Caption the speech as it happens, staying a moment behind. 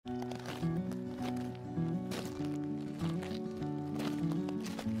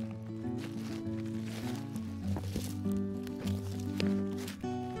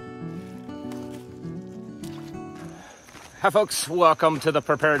Hi folks, welcome to the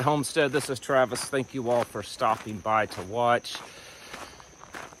Prepared Homestead. This is Travis. Thank you all for stopping by to watch.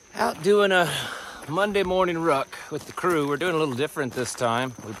 Out doing a Monday morning ruck with the crew. We're doing a little different this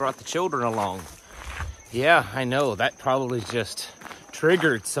time. We brought the children along. Yeah, I know, that probably just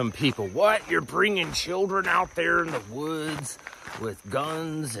triggered some people. What, you're bringing children out there in the woods with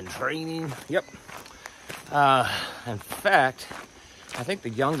guns and training? Yep. In fact, I think the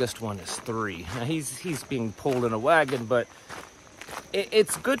youngest one is 3. Now he's being pulled in a wagon, but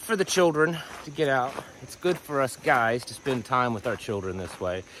it's good for the children to get out. It's good for us guys to spend time with our children this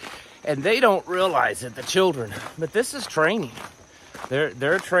way. And they don't realize it, the children, but this is training.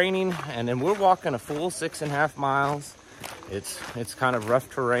 They're training, and then we're walking a full 6.5 miles. It's kind of rough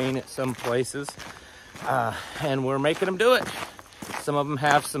terrain at some places, and we're making them do it. Some of them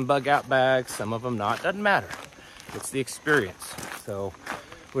have some bug out bags, some of them not. Doesn't matter. It's the experience. So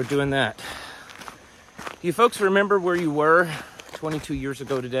we're doing that. Do you folks remember where you were 22 years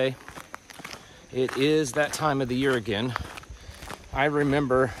ago today? It is that time of the year again. I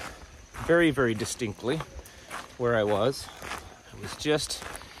remember very, very distinctly where I was. I was just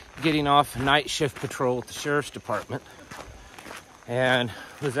getting off night shift patrol at the sheriff's department and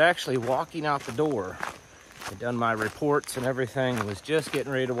was actually walking out the door. I'd done my reports and everything and was just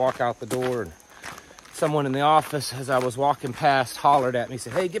getting ready to walk out the door, and someone in the office, as I was walking past, hollered at me,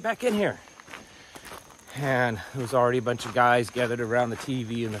 said, "Hey, get back in here." And there was already a bunch of guys gathered around the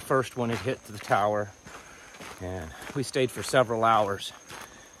TV, and the first one had hit the tower. And we stayed for several hours.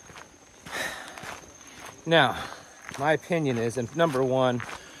 Now, my opinion is, and number one,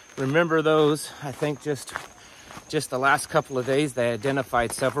 remember those, I think just the last couple of days, they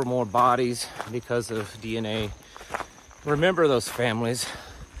identified several more bodies because of DNA. Remember those families.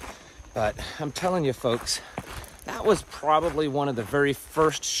 But I'm telling you folks, that was probably one of the very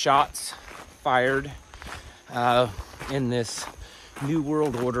first shots fired in this New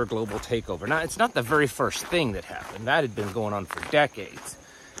World Order global takeover. Now, it's not the very first thing that happened. That had been going on for decades.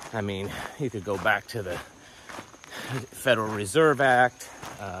 I mean, you could go back to the Federal Reserve Act,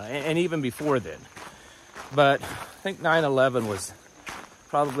 and even before then. But I think 9/11 was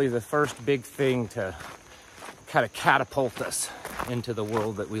probably the first big thing to kind of catapult us into the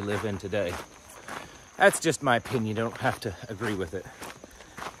world that we live in today. That's just my opinion. You don't have to agree with it.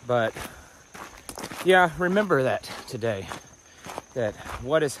 But yeah, remember that today. That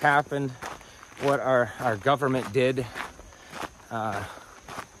what has happened, what our government did to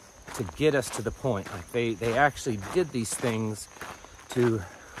get us to the point. Like they actually did these things to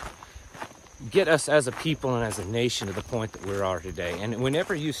get us as a people and as a nation to the point that we are today. And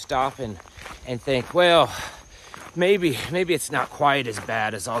whenever you stop and think, well, maybe it's not quite as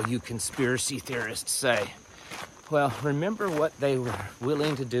bad as all you conspiracy theorists say. Well, remember what they were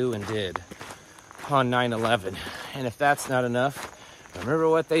willing to do and did on 9/11. And if that's not enough, remember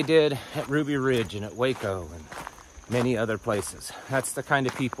what they did at Ruby Ridge and at Waco and many other places. That's the kind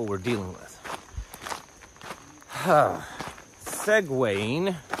of people we're dealing with.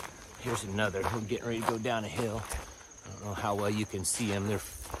 Segueing, here's another. We're getting ready to go down a hill. I don't know how well you can see them. They're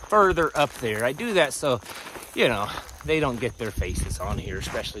further up there. I do that so, you know, they don't get their faces on here,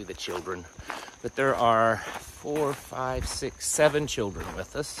 especially the children. But there are 4, 5, 6, 7 children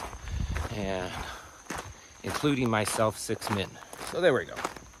with us, and including myself, 6 men. So there we go.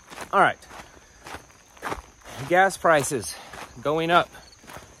 All right. Gas prices going up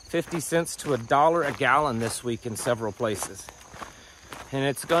 50 cents to $1 a gallon this week in several places. And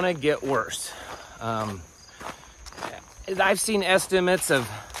it's going to get worse. I've seen estimates of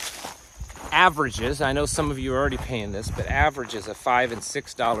averages. I know some of you are already paying this, but averages of $5 and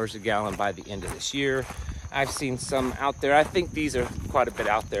 $6 a gallon by the end of this year. I've seen some out there. I think these are quite a bit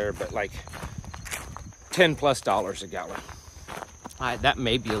out there, but like $10+ a gallon. That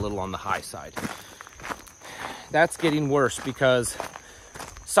may be a little on the high side. That's getting worse because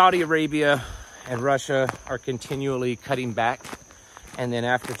Saudi Arabia and Russia are continually cutting back. And then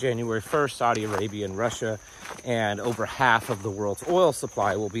after January 1st, Saudi Arabia and Russia and over half of the world's oil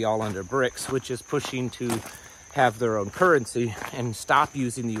supply will be all under BRICS, which is pushing to have their own currency and stop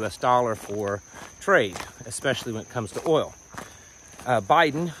using the US dollar for trade, especially when it comes to oil.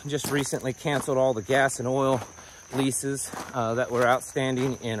 Biden just recently canceled all the gas and oil leases that were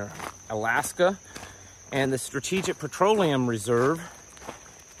outstanding in Alaska. And the Strategic Petroleum Reserve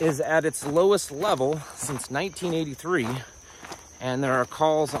is at its lowest level since 1983. And there are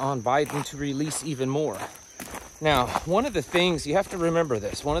calls on Biden to release even more. Now, one of the things, you have to remember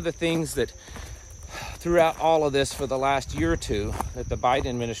this, one of the things that throughout all of this for the last year or two that the Biden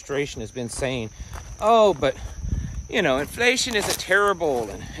administration has been saying, oh, but, you know, inflation isn't terrible.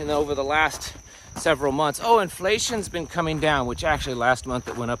 And over the last several months. Oh, inflation's been coming down, which actually last month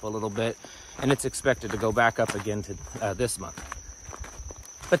it went up a little bit, and it's expected to go back up again to this month.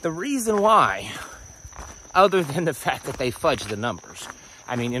 But the reason why, other than the fact that they fudge the numbers,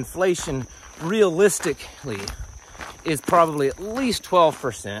 I mean, inflation realistically is probably at least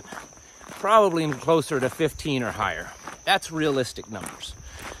 12%, probably closer to 15 or higher. That's realistic numbers.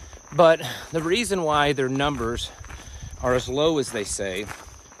 But the reason why their numbers are as low as they say,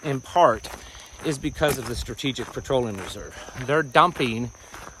 in part, is because of the Strategic Petroleum Reserve. They're dumping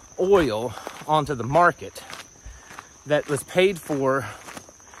oil onto the market that was paid for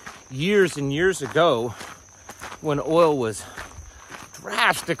years and years ago when oil was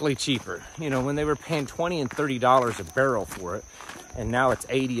drastically cheaper. You know, when they were paying $20 and $30 a barrel for it, and now it's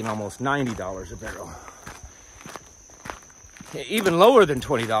 $80 and almost $90 a barrel. Even lower than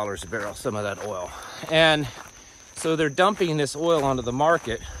 $20 a barrel, some of that oil. And so they're dumping this oil onto the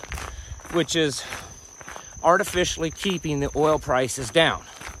market, which is artificially keeping the oil prices down.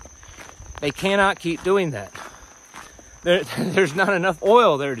 They cannot keep doing that. There's not enough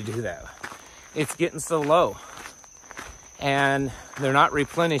oil there to do that. It's getting so low. And they're not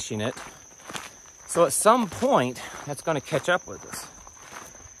replenishing it. So at some point, that's going to catch up with us.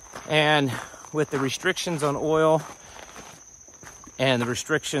 And with the restrictions on oil and the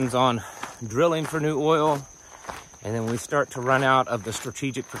restrictions on drilling for new oil, and then we start to run out of the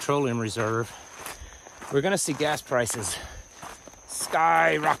Strategic Petroleum Reserve, we're going to see gas prices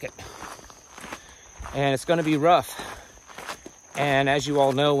skyrocket. And it's going to be rough. And as you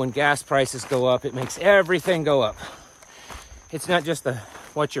all know, when gas prices go up, it makes everything go up. It's not just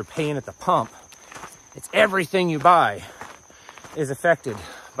what you're paying at the pump. It's everything you buy is affected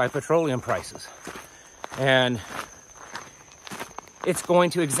by petroleum prices. And it's going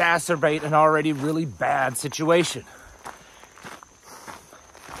to exacerbate an already really bad situation.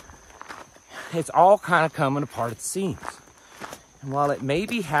 It's all kind of coming apart at the seams. And while it may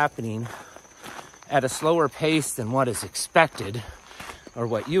be happening at a slower pace than what is expected or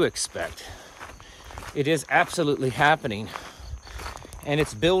what you expect, it is absolutely happening. And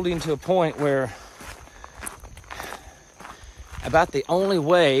it's building to a point where about the only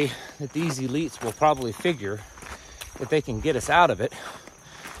way that these elites will probably figure that they can get us out of it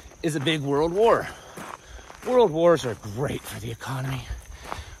is a big world war. World wars are great for the economy.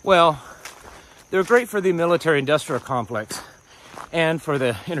 Well, they're great for the military-industrial complex and for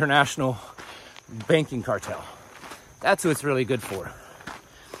the international banking cartel. That's who it's really good for.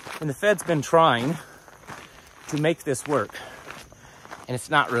 And the Fed's been trying to make this work, and it's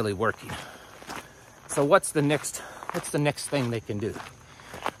not really working. So what's the next thing they can do?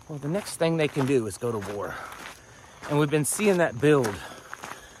 Well, the next thing they can do is go to war. And we've been seeing that build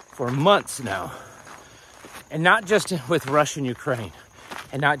for months now. And not just with Russia and Ukraine,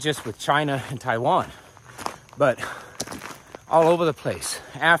 and not just with China and Taiwan, but all over the place.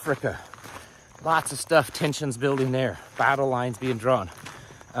 Africa, lots of stuff, tensions building there, battle lines being drawn.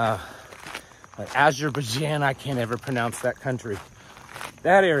 Azerbaijan, I can't ever pronounce that country.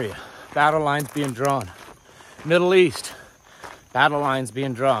 That area, battle lines being drawn. Middle East, battle lines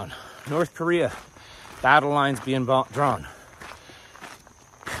being drawn. North Korea, battle lines being drawn.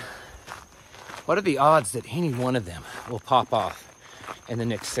 What are the odds that any one of them will pop off in the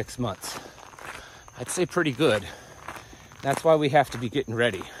next 6 months? I'd say pretty good. That's why we have to be getting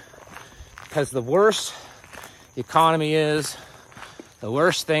ready. Because the worse the economy is, the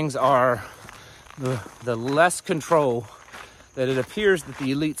worse things are, the less control that it appears that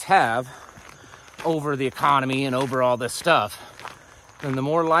the elites have over the economy and over all this stuff, then the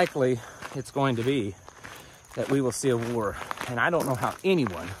more likely it's going to be that we will see a war. And I don't know how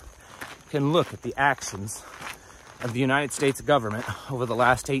anyone can look at the actions of the United States government over the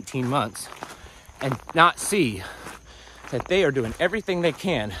last 18 months and not see that they are doing everything they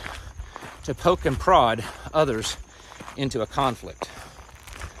can to poke and prod others into a conflict.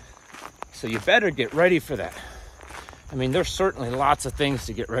 So you better get ready for that. I mean, there's certainly lots of things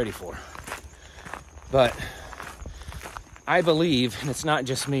to get ready for. But I believe, and it's not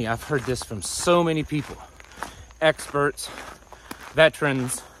just me, I've heard this from so many people, experts,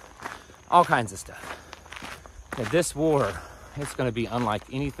 veterans, all kinds of stuff, that this war is going to be unlike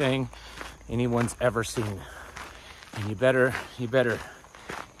anything anyone's ever seen. And you better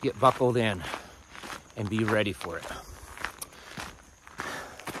get buckled in and be ready for it.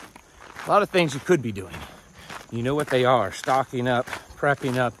 A lot of things you could be doing. You know what they are: stocking up,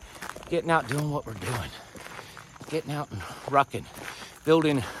 prepping up, getting out doing what we're doing, getting out and rucking,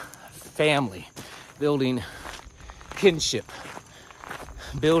 building family, building kinship,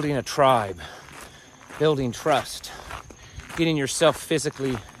 building a tribe, building trust, getting yourself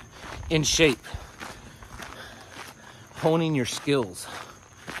physically in shape, honing your skills,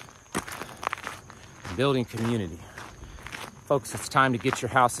 and building community. Folks, it's time to get your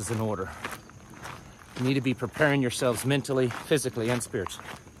houses in order. You need to be preparing yourselves mentally, physically, and spiritually.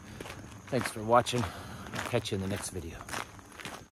 Thanks for watching. I'll catch you in the next video.